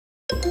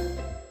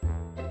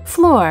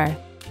Floor.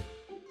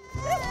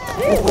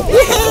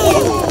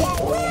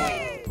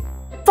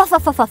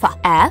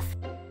 F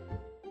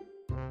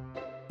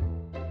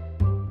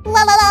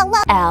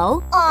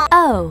L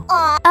O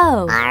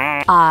O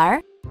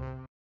R.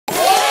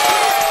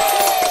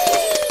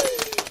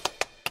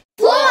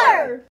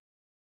 Floor.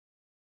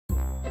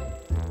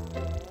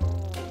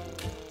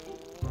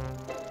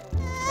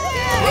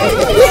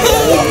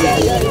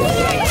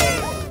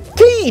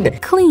 Clean.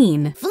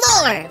 Clean.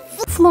 Floor.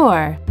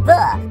 Floor.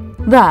 The.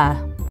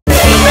 The.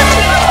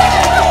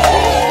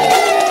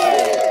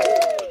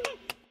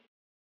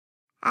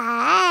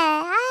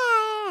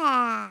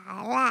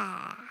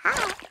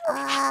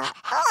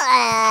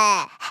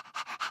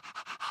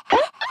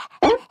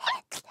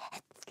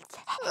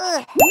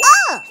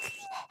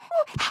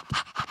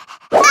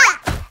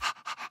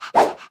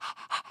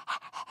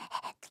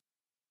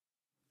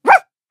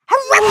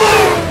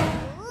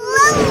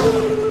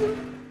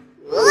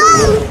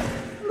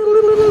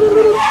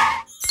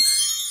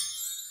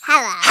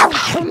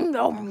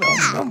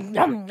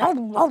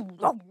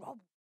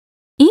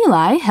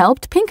 Eli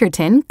helped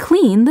Pinkerton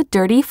clean the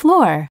dirty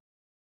floor.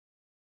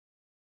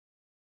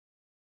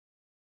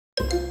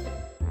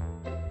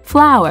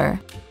 Flower.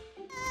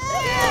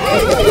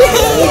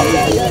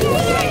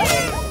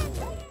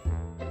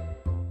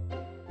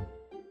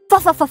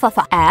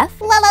 F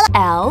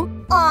L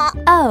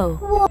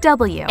O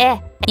W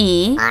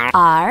E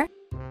R.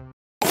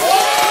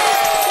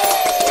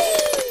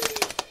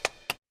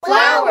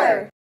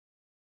 Flower.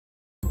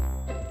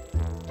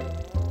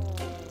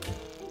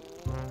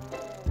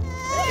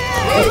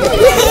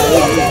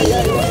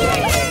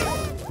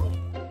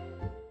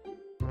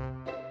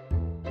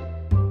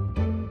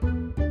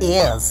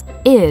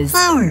 Is.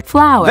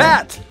 Flower.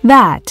 That.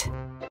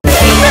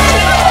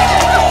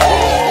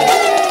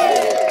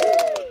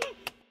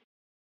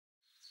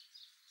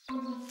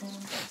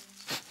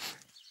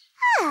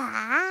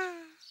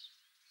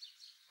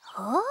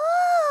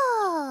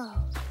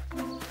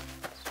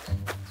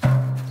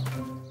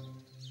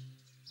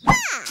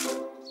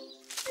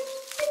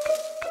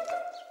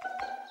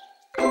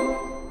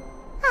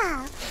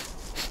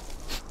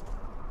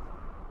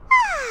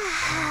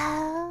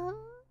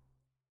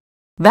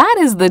 That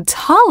is the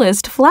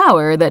tallest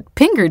flower that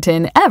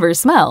Pinkerton ever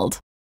smelled.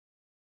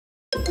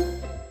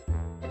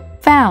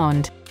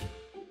 Found.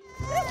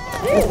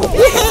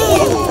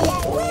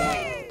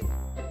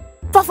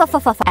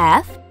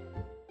 F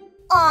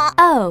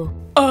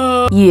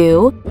O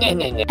U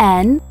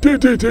N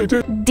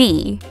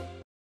D.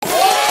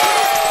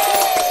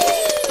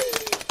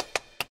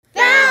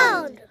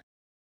 Found.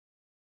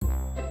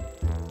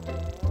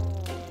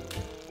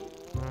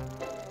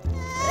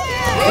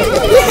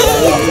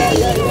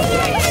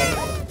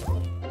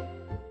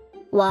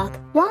 Walk,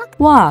 walk.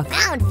 Walk.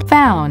 Found.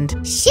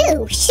 Found.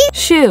 Shoe, shoe.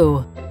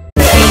 Shoe.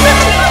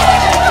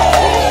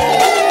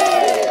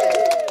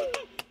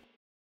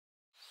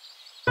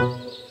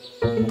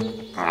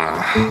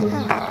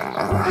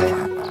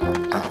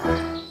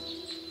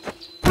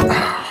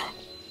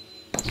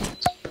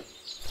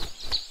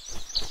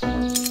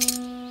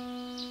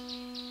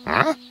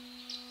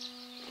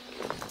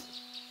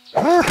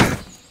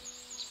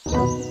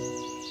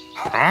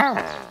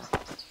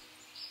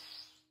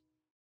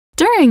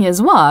 During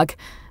his walk,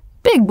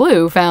 Big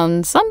Blue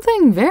found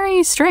something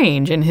very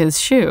strange in his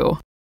shoe.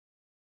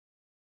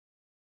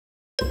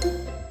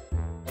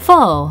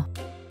 Full.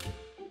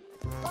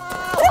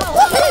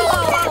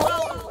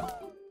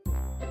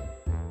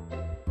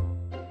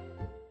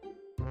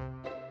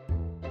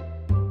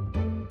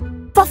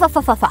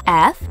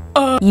 F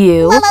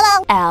U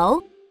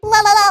L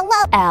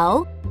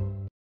L.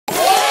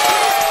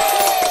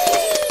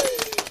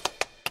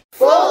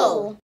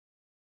 Full.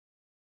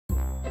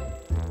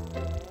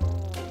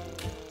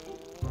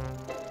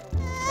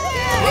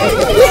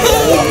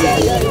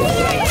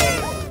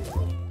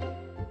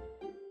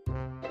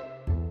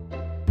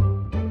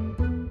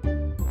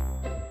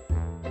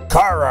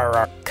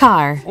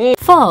 Car.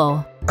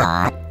 Full.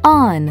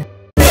 On.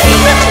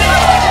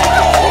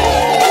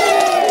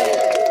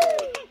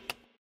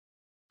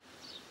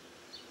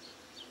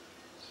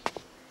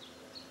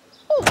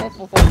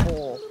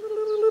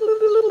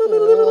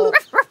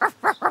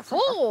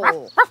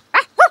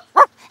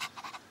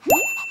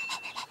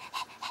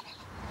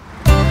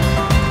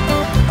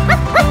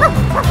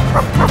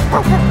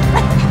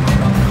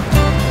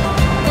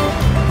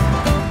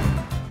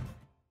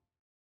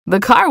 The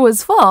car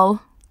was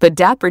full, but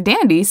Dapper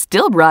Dandy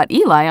still brought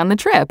Eli on the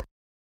trip.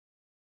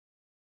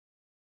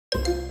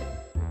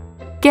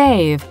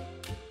 Gave.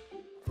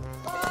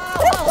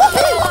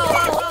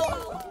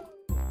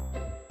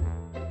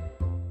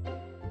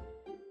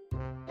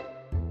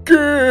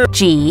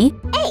 G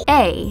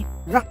A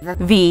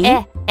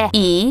V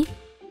E.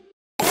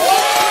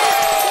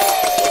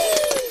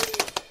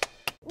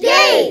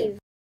 Gave.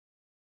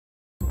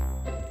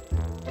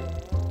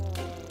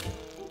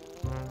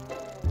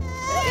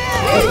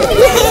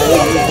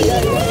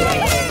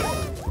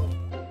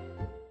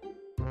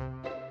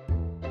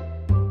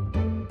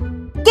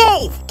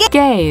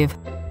 Gave.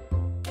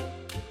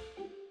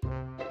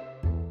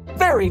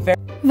 Very, very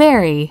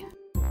Very.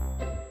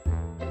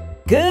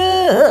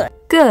 good.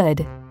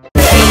 Good.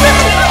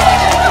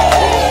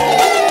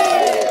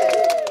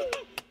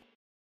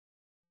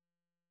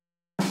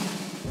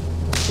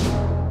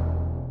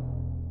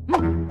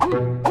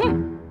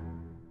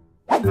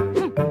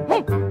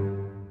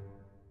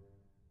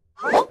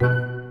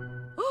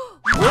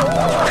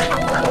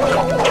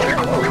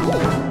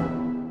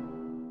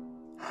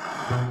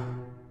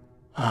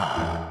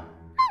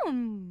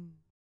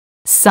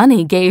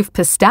 Sunny gave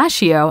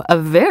Pistachio a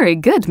very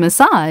good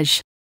massage.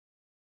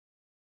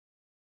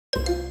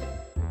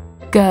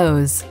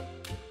 Goes.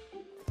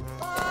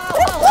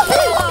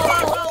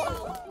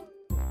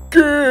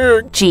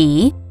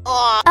 G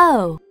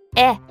O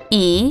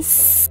E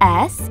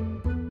S.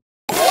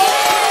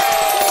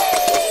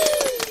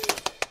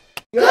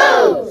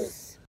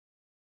 Goes.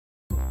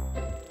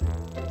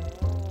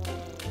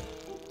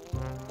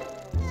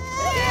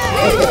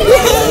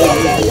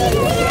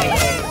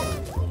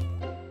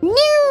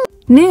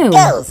 New.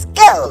 Goes,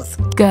 goes.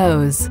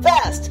 Goes.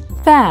 Fast.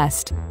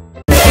 Fast.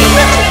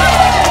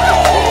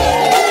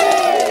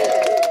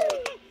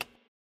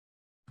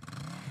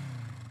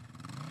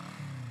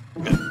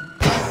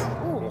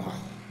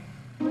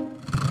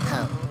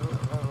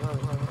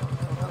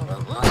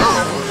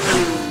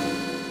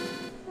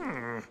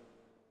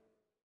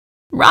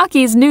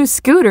 Rocky's new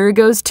scooter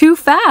goes too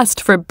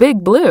fast for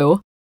Big Blue.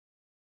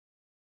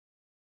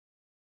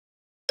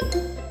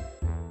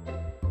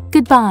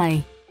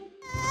 Goodbye.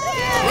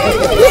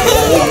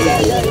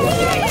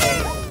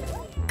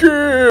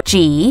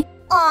 G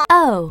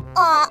O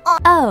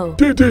O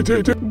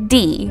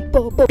D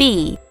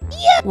B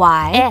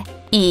Y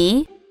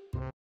E.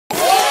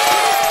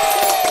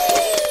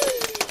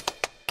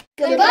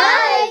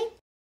 Goodbye.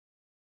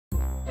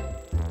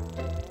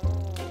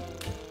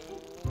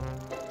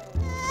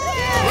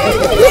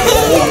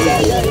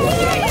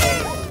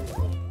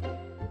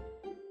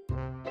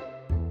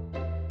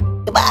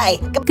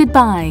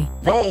 Goodbye.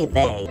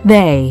 Goodbye.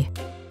 They.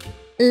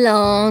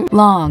 Long.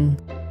 Long.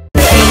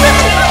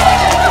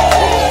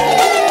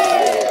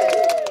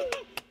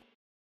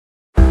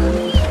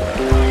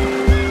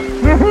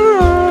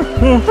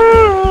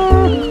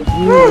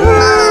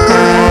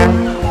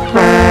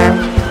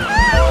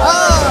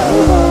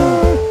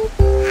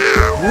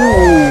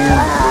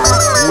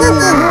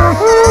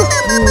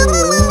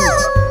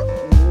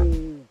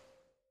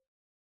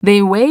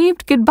 They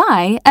waved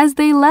goodbye as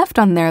they left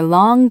on their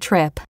long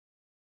trip.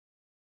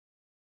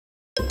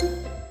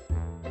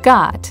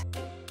 Got.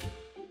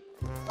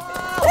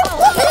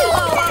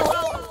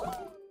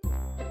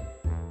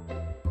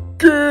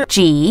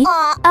 G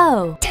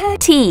O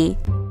T.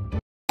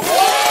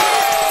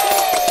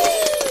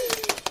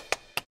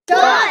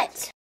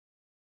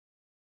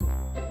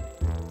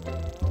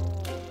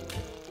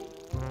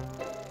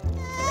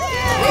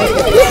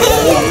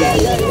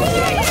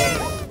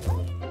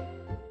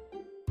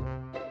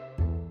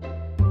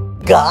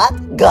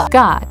 Got.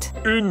 Got.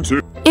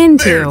 Into.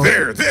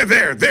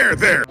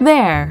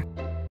 There.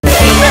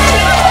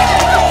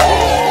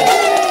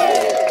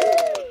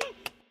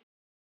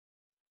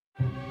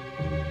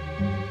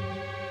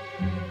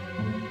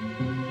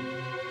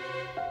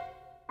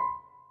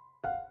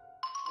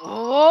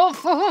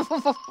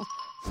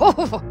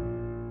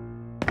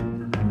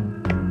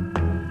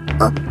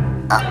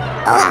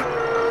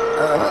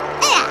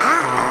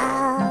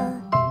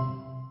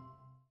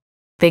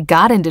 They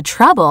got into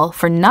trouble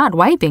for not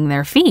wiping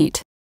their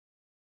feet.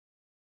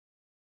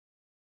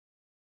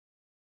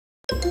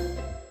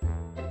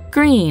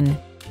 Green.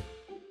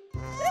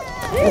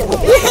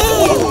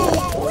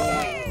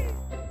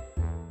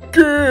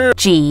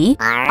 G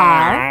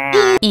R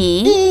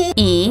E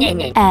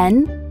E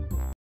N.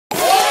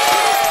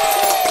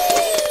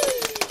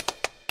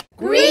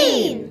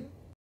 Green.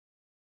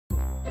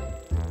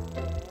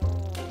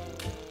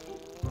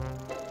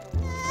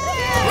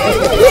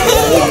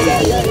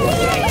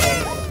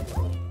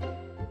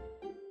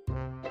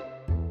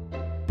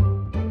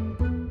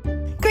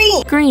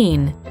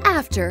 Green.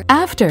 After.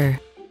 After.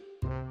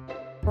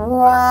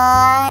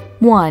 What?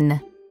 One.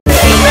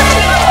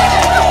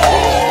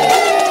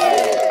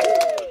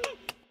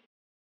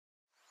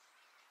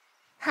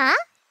 Huh?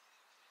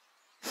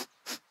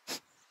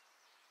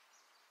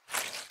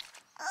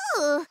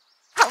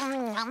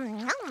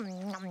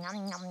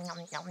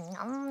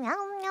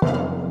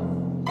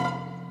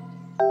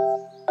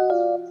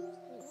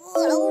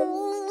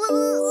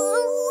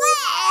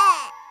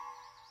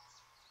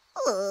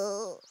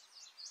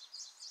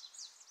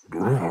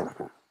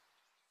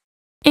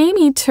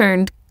 Amy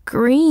turned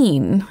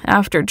green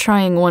after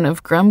trying one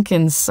of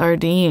Grumpkin's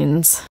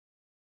sardines.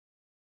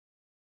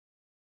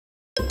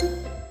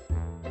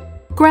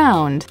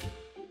 Ground.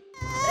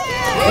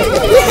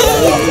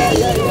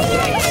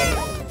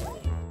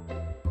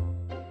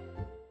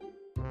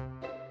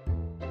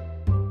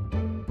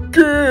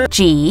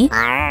 G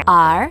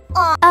R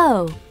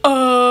O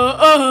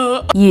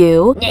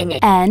U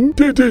N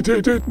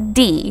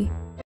D.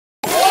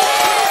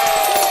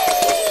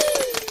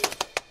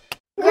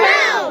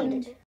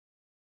 Ground.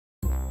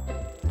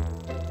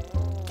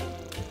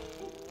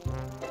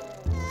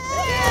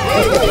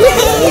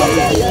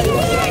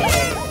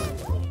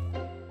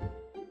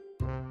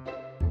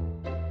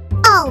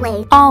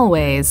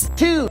 always.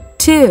 2.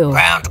 2.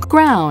 Ground.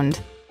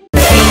 Ground.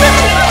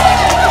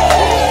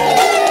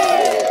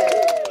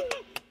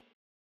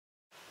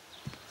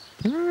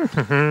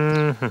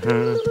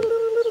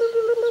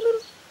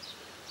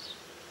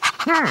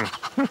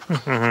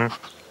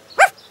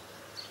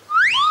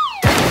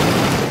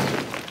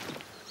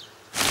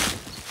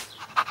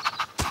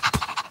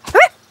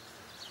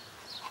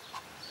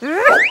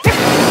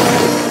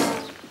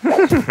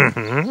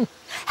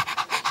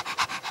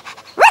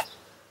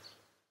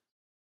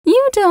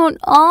 You don't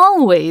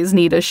always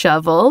need a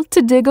shovel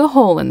to dig a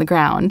hole in the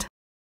ground.